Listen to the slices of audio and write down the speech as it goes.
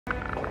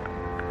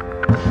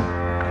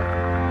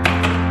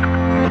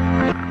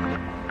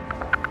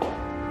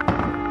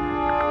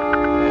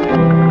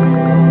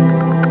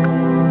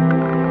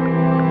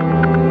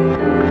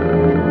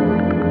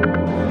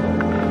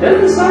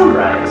doesn't sound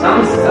right. It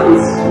sounds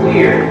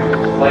weird.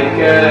 Like,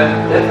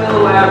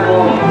 definitely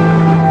abnormal.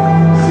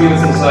 Let's see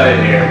what's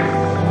inside here.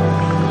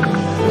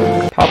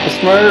 Papa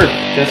Smurf,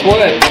 guess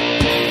what?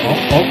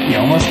 Oh, you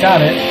almost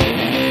got it.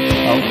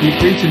 I'll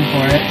keep reaching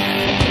for it.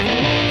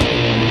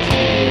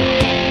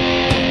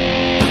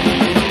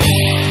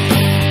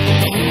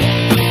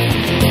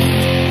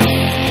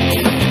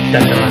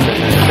 Dun, dun, dun,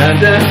 dun,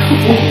 dun, dun.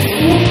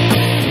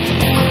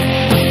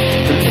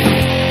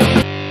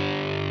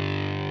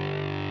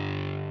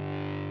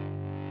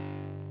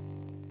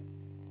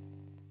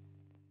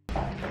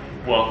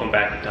 Welcome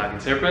back to Talking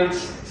Serpents.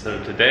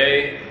 So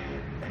today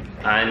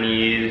I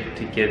need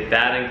to get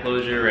that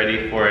enclosure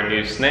ready for a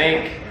new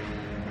snake.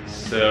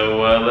 So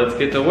let's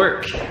get to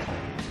work.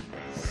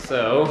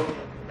 So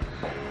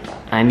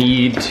I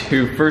need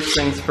to, first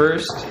things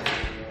first,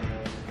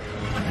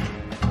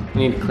 I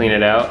need to clean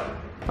it out.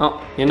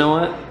 Oh, you know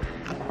what?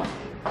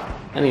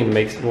 I need to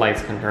make some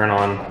lights can turn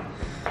on.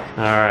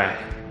 All right,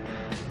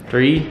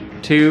 3,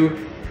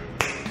 2.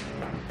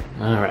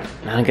 All right,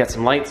 now I got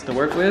some lights to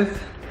work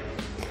with.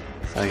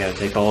 So I gotta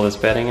take all this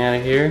bedding out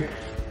of here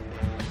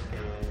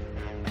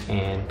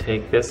and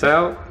take this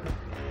out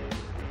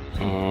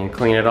and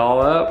clean it all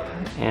up.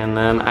 And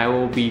then I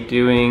will be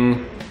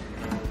doing,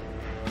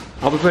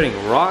 I'll be putting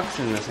rocks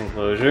in this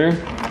enclosure.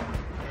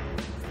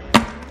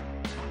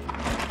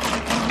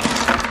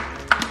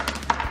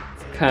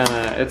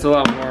 It's a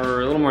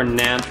little more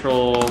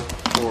natural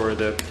for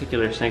the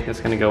particular snake that's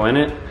gonna go in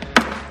it.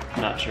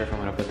 I'm not sure if I'm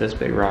gonna put this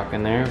big rock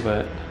in there,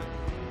 but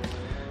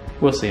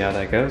we'll see how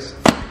that goes.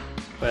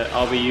 But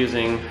I'll be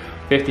using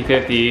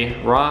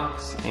 50-50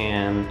 rocks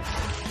and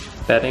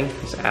bedding.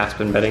 It's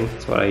aspen bedding,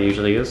 that's what I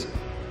usually use.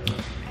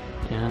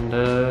 And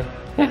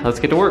yeah, let's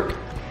get to work.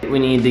 We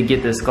need to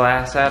get this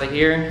glass out of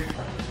here.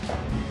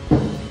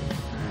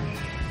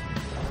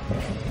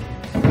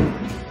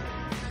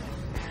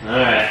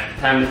 Alright,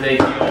 time to take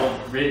the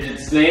old rigid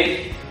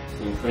snake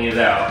and clean it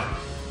out.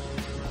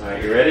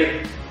 Alright, you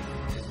ready?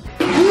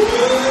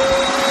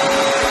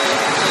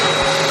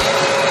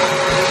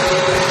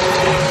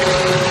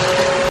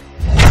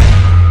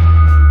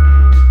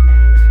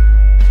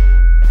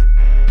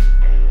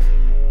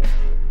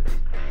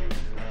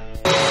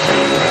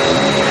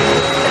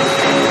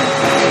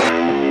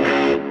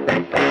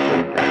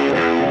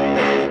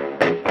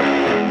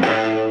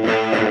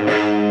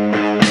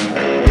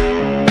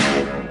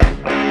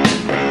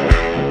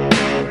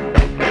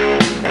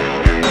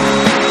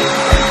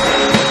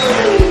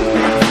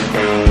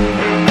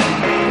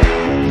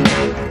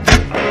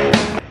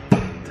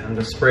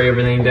 Spray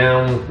everything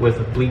down with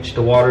a bleach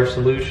to water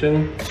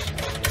solution.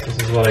 This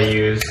is what I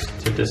use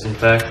to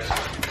disinfect.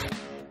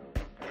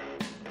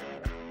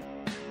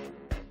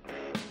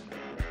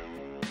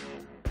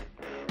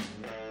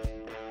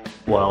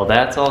 While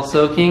that's all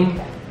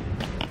soaking,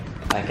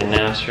 I can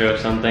now show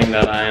something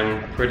that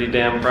I'm pretty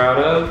damn proud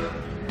of,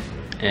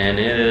 and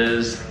it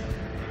is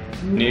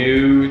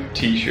new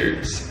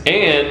t-shirts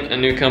and a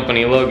new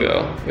company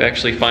logo. We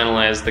actually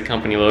finalized the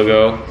company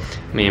logo.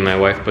 Me and my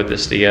wife put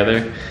this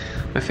together.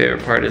 My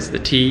favorite part is the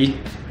T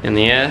and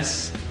the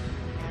S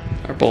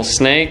are both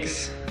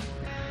snakes.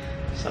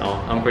 So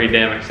I'm pretty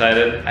damn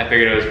excited. I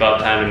figured it was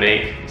about time to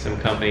make some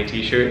company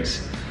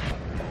t-shirts.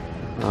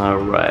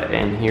 Alright,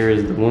 and here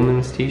is the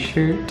woman's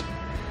t-shirt.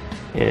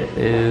 It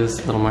is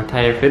a little more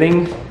tighter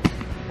fitting.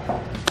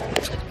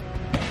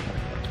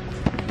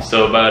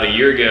 So about a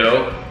year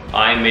ago,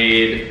 I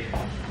made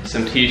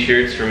some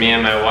t-shirts for me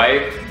and my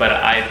wife, but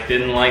I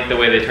didn't like the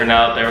way they turned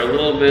out. They were a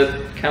little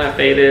bit kind of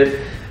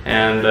faded.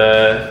 And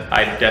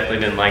I definitely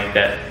didn't like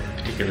that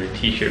particular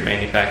t-shirt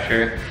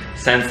manufacturer.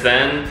 Since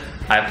then,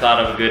 I've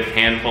thought of a good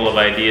handful of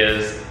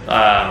ideas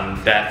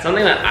that's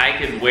something that I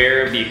could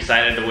wear, be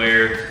excited to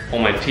wear, pull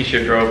my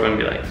t-shirt drawer open and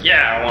be like,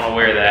 yeah, I want to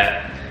wear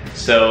that.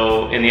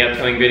 So in the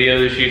upcoming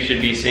videos, you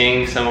should be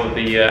seeing some of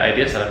the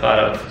ideas that I thought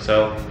of.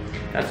 So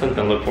that's something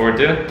to look forward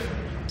to.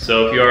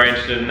 So if you are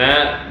interested in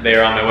that, they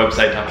are on my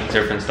website,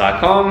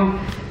 talkingserpents.com.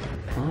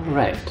 All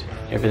right,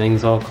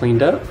 everything's all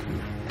cleaned up.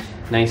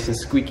 Nice and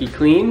squeaky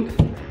clean.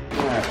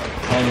 Alright,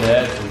 time to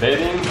add some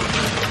bedding.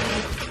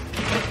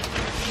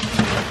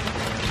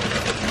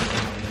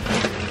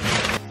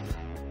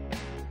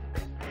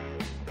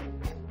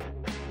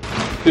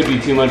 Could be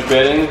too much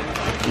bedding.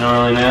 Not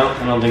really now.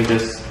 I don't think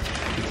this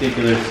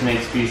particular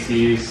snake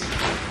species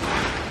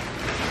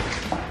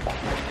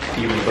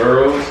even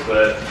burrows,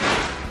 but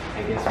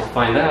I guess we'll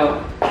find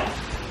out.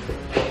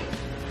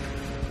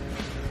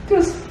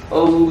 Just a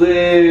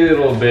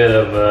little bit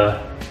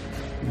of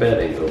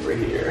bedding over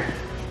here,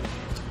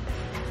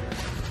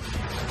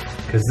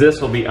 because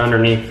this will be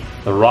underneath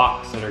the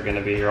rocks that are going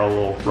to be here, all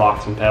little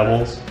rocks and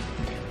pebbles.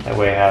 That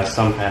way it has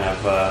some kind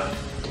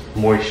of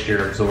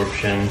moisture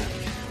absorption.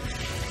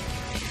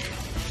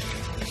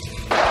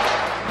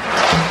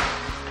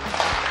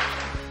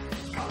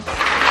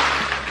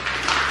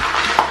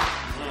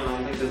 I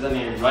don't think there's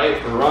any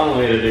right or wrong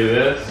way to do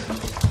this.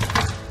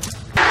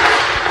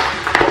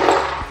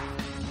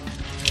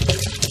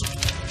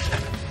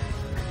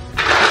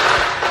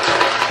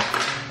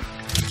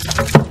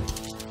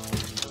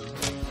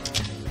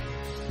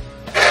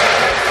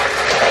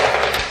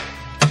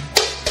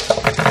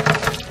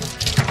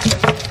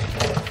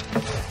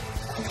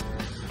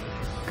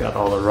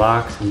 the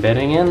rocks and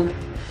bedding in.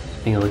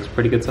 I think it looks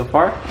pretty good so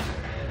far.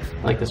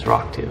 I like this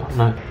rock too.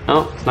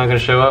 Oh, it's not gonna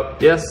show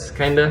up. Yes,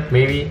 kinda,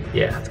 maybe.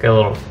 Yeah, it's got a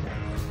little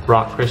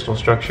rock crystal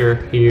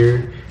structure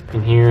here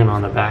and here and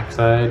on the back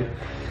side.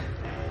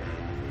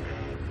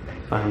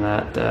 Found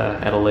that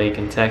at a lake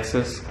in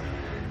Texas.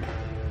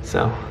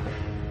 So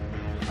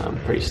I'm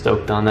pretty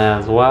stoked on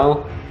that as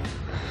well.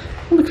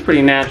 It looks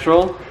pretty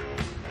natural.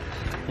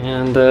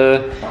 And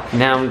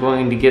now I'm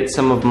going to get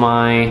some of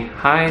my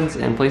hides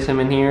and place them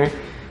in here.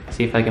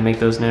 See if I can make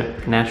those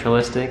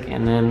naturalistic,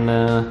 and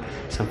then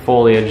some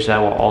foliage that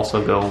will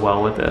also go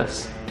well with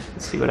this.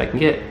 Let's see what I can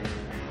get.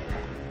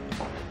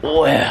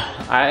 Well,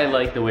 I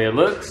like the way it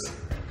looks.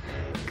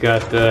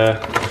 Got the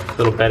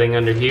little bedding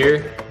under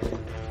here.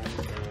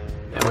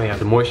 That way we have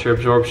the moisture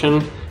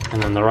absorption,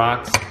 and then the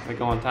rocks that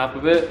go on top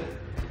of it.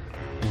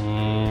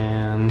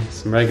 And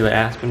some regular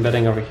aspen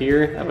bedding over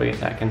here. That way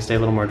that can stay a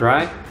little more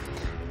dry.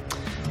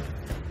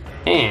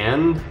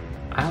 And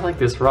I like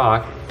this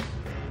rock.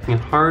 You can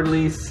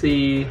hardly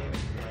see,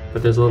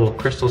 but there's a little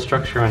crystal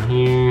structure on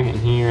here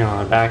and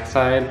on the back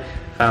side.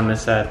 Found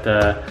this at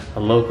a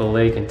local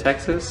lake in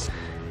Texas.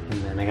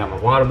 And then I got my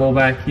water bowl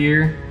back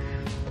here.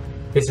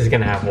 This is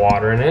gonna have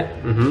water in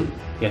it.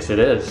 Yes, it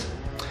is.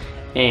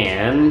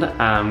 And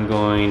I'm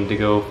going to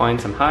go find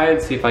some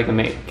hides, see if I can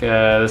make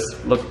this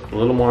look a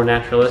little more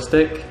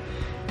naturalistic.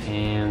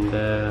 And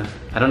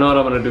I don't know what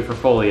I'm gonna do for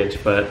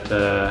foliage, but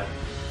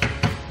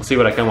we'll see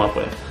what I come up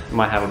with. I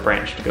might have a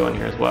branch to go in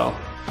here as well.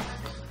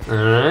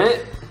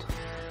 Alright,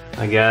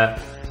 I got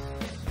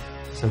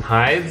some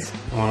hides,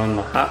 one on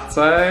the hot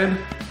side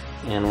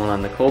and one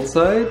on the cold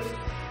side.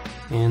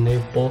 And they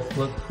both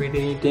look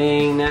pretty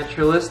dang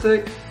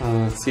naturalistic.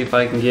 Let's see if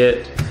I can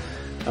get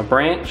a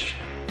branch.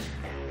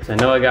 I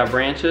know I got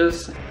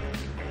branches.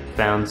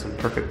 Found some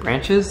perfect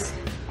branches.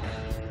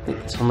 I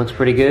think this one looks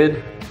pretty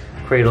good.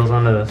 Cradles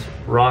onto this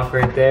rock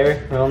right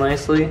there real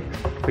nicely.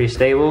 Pretty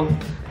stable.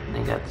 And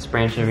I got this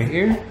branch over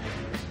here.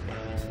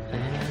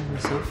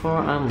 And so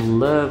far I'm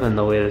loving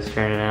the way this is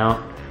turning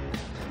out.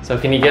 So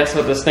can you guess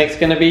what the snake's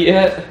gonna be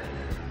yet?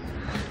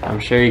 I'm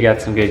sure you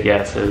got some good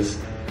guesses.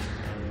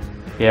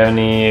 If you have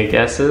any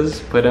guesses,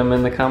 put them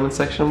in the comment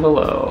section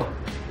below.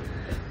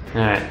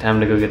 Alright, time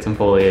to go get some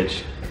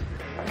foliage.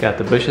 Got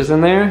the bushes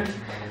in there.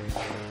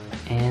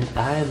 And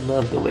I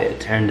love the way it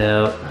turned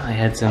out. I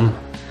had some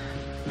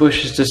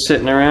bushes just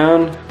sitting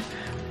around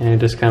and it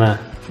just kind of,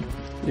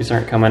 these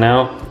aren't coming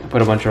out. I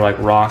put a bunch of like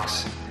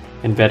rocks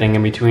and bedding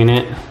in between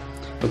it.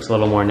 Looks a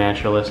little more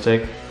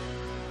naturalistic.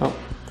 Oh,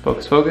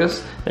 focus,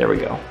 focus. There we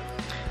go.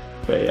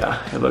 But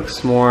yeah, it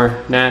looks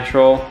more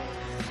natural.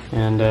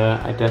 And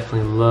I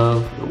definitely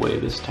love the way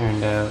this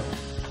turned out.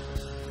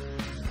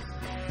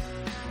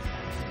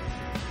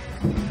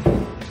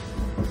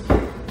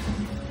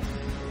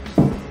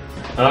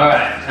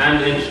 Alright, time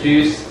to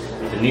introduce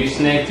the new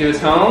snake to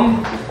his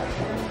home.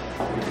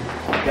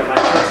 Got my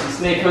trusty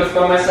snake hooks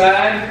by my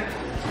side.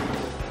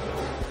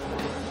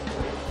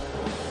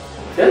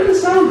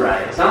 Doesn't sound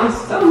right.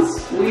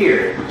 Sounds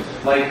weird.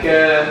 Like,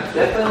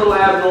 definitely a little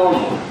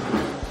abnormal.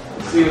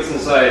 Let's see what's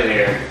inside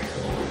here.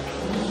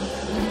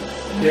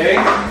 Okay.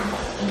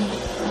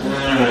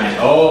 Alright.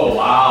 Oh,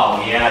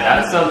 wow. Yeah,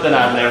 that's something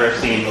I've never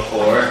seen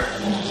before.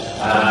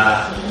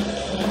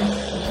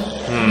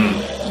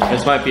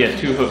 This might be a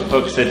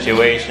two-hook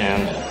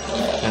situation.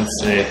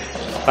 Let's see.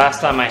 Last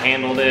time I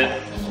handled it,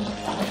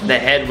 the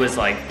head was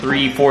like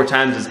 3-4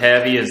 times as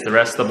heavy as the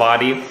rest of the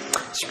body.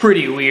 It's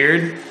pretty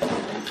weird.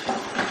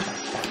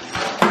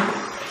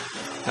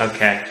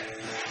 Okay.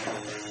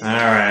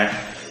 Alright.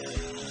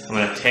 I'm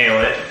gonna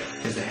tail it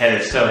because the head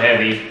is so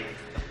heavy.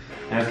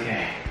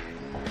 Okay.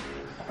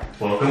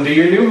 Welcome to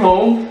your new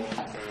home.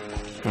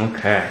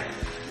 Okay.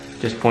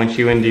 Just point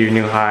you into your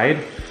new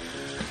hide.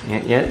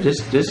 Yeah,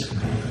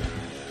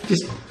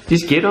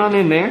 just get on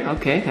in there.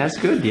 Okay, that's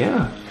good,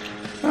 yeah.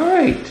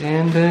 Alright,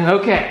 and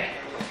okay.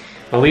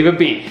 I'll leave it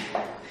be.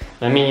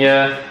 Let me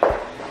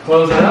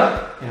close it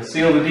up and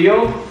seal the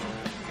deal.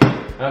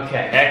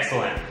 Okay,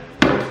 excellent.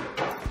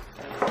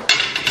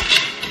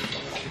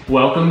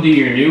 Welcome to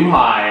your new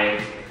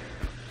hide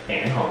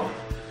and home.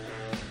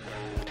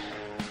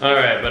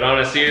 Alright, but on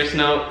a serious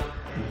note,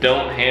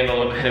 don't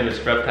handle a venomous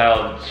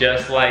reptile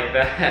just like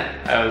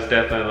that. I was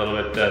definitely a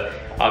little bit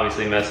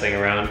obviously messing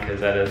around because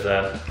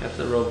that's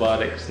a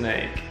robotic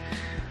snake.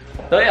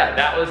 So yeah,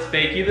 that was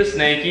Fakey the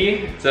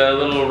Snakey. It's a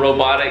little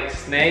robotic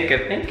snake. I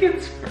think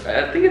it's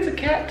a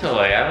cat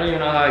toy. I don't even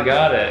know how I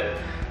got it.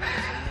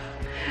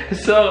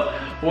 So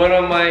one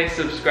of my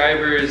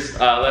subscribers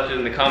left it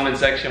in the comment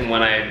section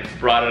when I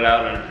brought it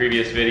out on a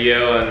previous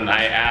video, and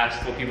I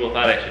asked what people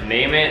thought I should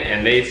name it,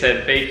 and they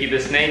said Fakey the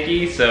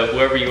Snakey. So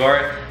whoever you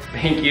are,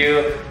 thank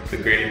you. It's a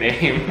great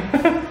name.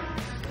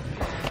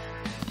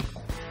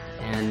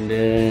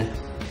 And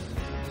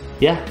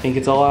yeah, I think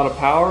it's all out of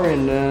power,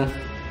 and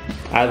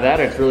out of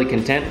that it's really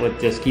content with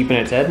just keeping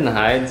its head in the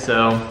hide.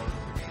 So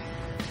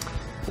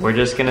we're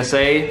just gonna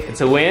say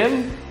it's a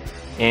win,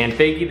 and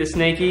Fakey the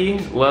Snakey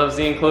loves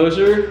the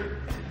enclosure.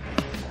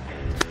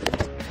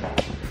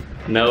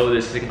 no,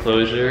 this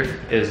enclosure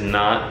is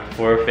not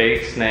for a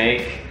fake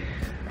snake.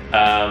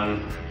 I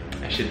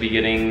should be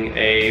getting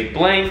a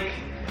blank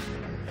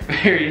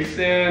very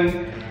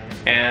soon,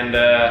 and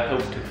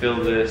hope to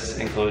fill this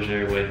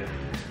enclosure with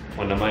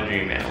one of my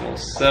dream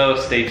animals. So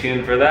stay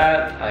tuned for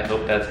that. I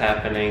hope that's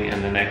happening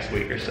in the next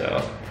week or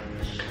so.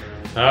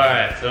 All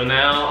right, so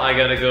now I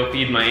gotta go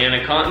feed my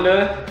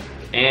anaconda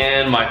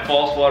and my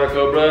false water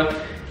cobra,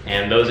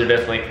 and those are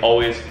definitely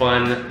always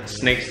fun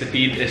snakes to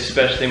feed,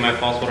 especially my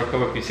false water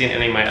cobra. If you've seen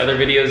any of my other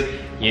videos,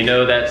 you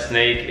know that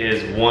snake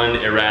is one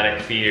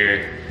erratic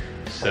feeder.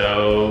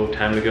 So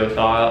time to go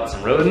thaw out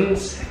some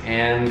rodents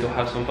and go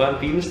have some fun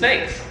feeding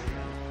snakes.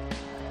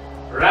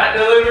 Rat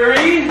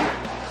delivery.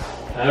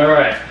 All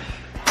right.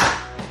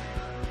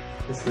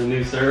 This is the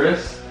new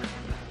service.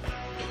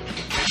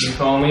 You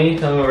call me,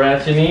 tell me what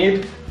rats you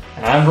need,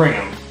 and I bring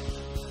them.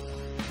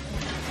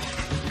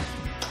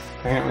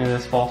 Apparently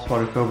this false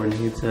water cobra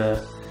needs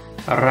a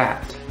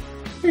rat.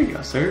 Here you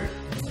go, sir.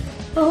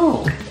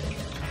 Oh.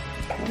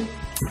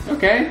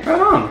 Okay, right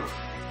on.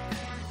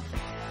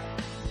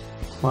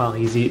 While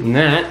he's eating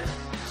that,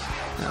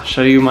 I'll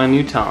show you my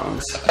new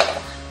tongs.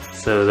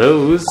 So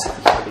those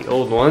are the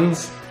old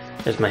ones.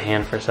 There's my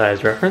hand for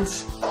size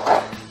reference.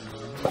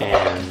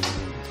 And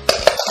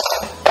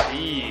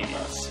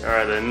these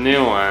are the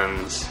new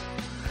ones.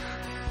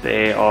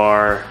 They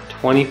are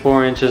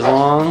 24 inches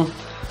long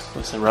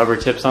with some rubber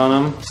tips on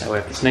them. That way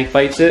if the snake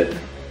bites it,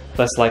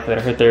 less likely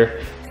to hurt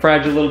their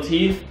fragile little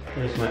teeth.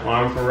 There's my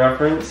arm for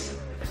reference.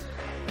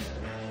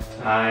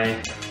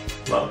 I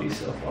love these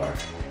so far.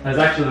 That's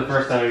actually the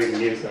first time I've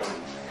even used them.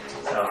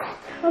 So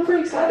I'm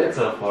pretty excited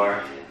so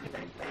far.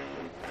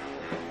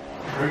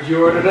 Heard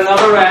you ordered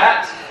another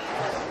rat.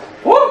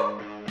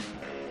 Woo!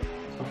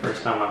 My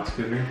first time on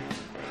scooter.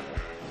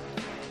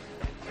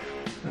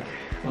 Okay,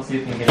 we'll see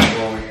if we can get it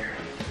over here.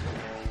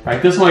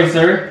 Right this way,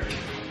 sir.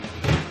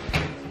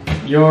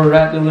 Your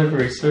rat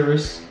delivery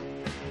service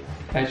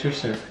at your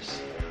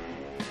service.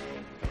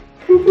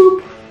 Boop,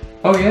 boop.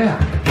 Oh yeah.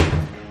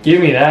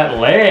 Give me that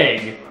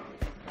leg.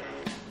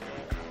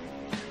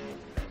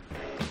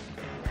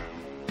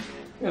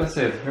 I gotta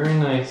say, it's very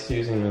nice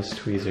using those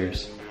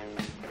tweezers.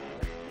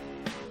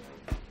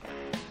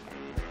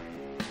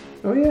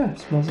 Oh yeah, it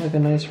smells like a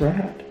nice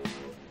rat.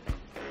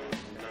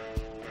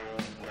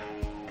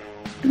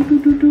 Doo -doo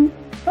 -doo -doo.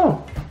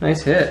 Oh,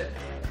 nice hit.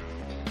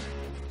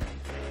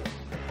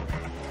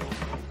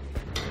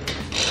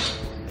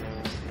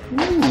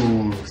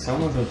 Ooh,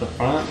 someone's at the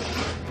front.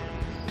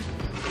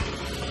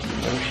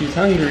 Oh, she's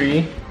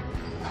hungry.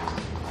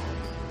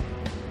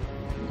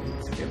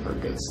 Let's give her a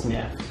good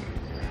sniff.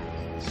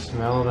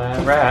 Smell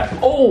that rat.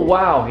 Oh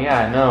wow,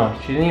 yeah, no,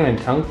 she didn't even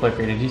tongue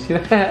flicker. Did you see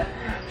that?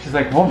 She's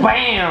like, well,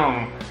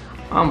 bam!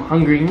 I'm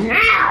hungry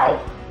now!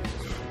 Oh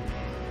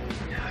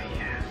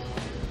yeah.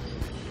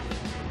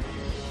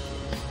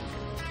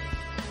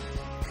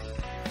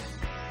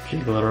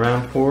 Jiggle it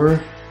around for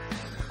her.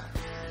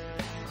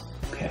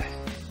 Okay.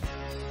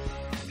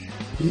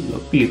 You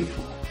look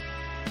beautiful.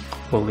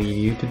 We'll leave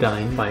you to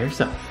dine by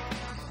yourself.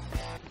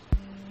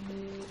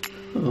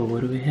 Oh,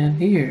 what do we have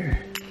here?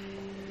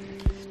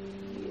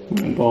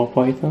 My ball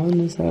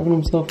python is having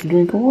himself a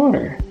drink of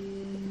water.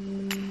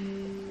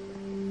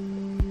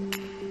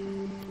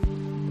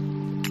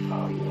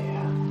 Oh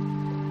yeah.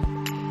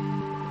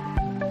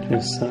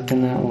 Just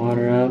sucking that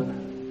water up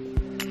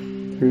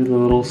through the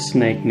little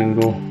snake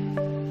noodle.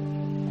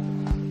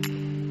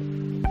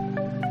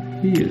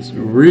 He is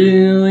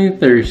really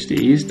thirsty.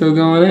 He's still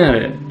going at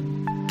it.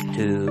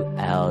 2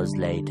 hours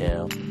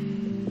later.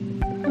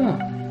 Oh,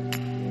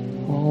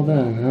 all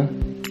done, huh?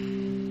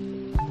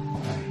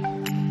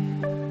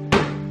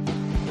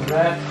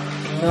 Rat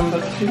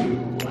number 2.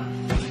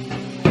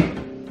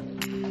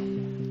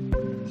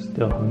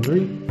 Still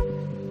hungry?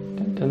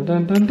 Dun dun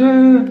dun dun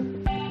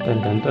dun. Dun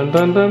dun dun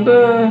dun dun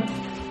dun.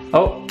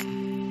 Oh,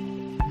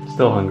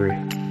 still hungry.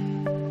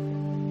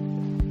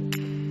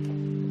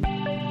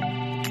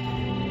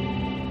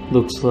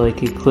 Looks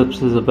like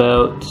Eclipse is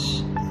about.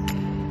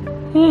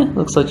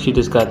 Looks like she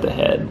just got the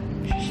head.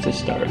 She's just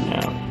starting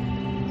out.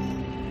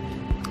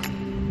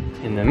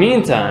 In the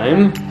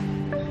meantime,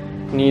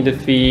 we need to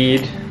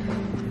feed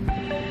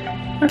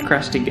our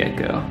crusty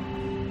gecko.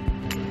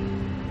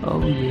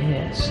 Oh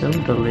yeah, so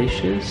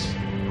delicious.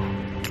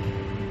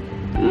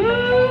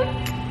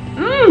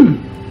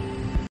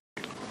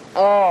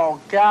 Oh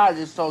God,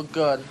 it's so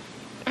good.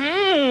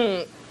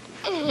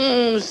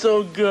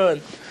 So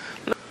good.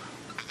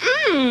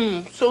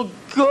 So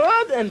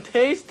good and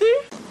tasty.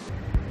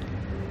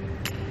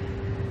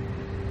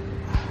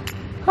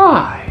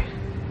 Hi.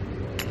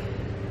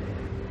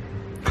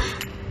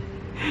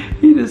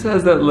 He just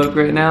has that look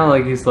right now,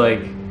 like he's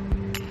like,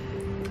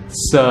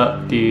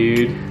 sup,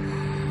 dude.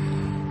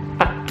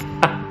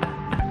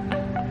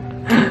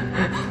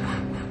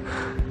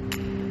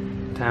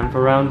 Time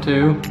for round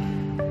 2.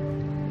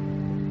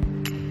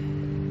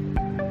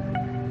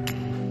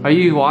 Are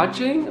you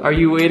watching? Are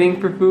you waiting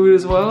for food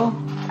as well?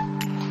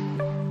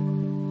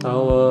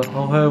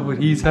 I'll have what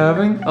he's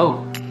having.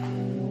 Oh,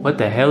 what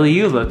the hell are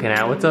you looking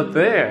at? What's up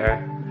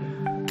there?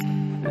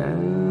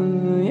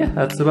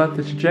 that's about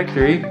the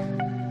trajectory.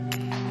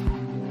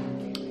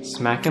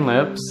 Smacking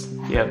lips.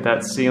 Yep,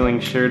 that ceiling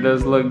sure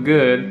does look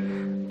good.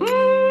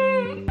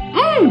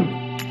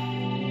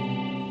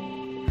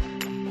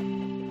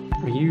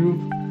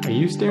 Are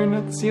you staring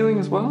at the ceiling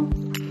as well?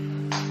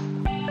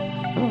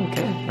 Oh,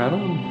 okay, right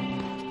on.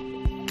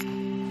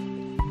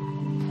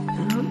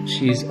 Oh,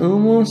 she's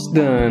almost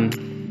done.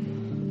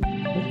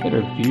 Look at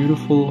her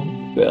beautiful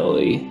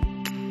belly.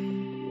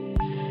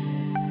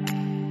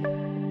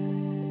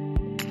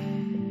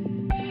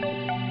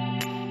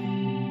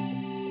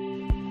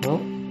 Oh,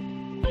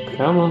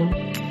 come on.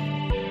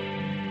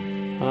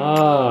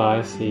 Oh,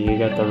 I see. You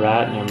got the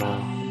rat in your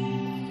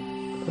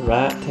mouth. The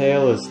rat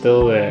tail is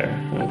still there.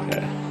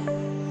 Okay.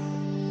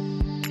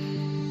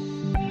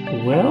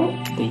 Well,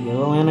 the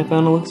yellow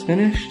anaconda looks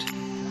finished.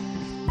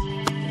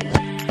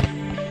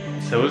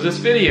 So was this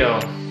video.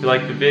 If you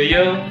liked the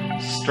video,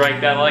 strike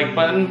that like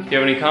button. If you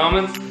have any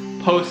comments,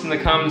 post in the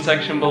comment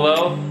section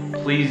below.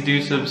 Please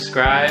do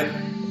subscribe,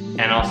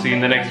 and I'll see you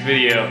in the next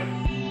video.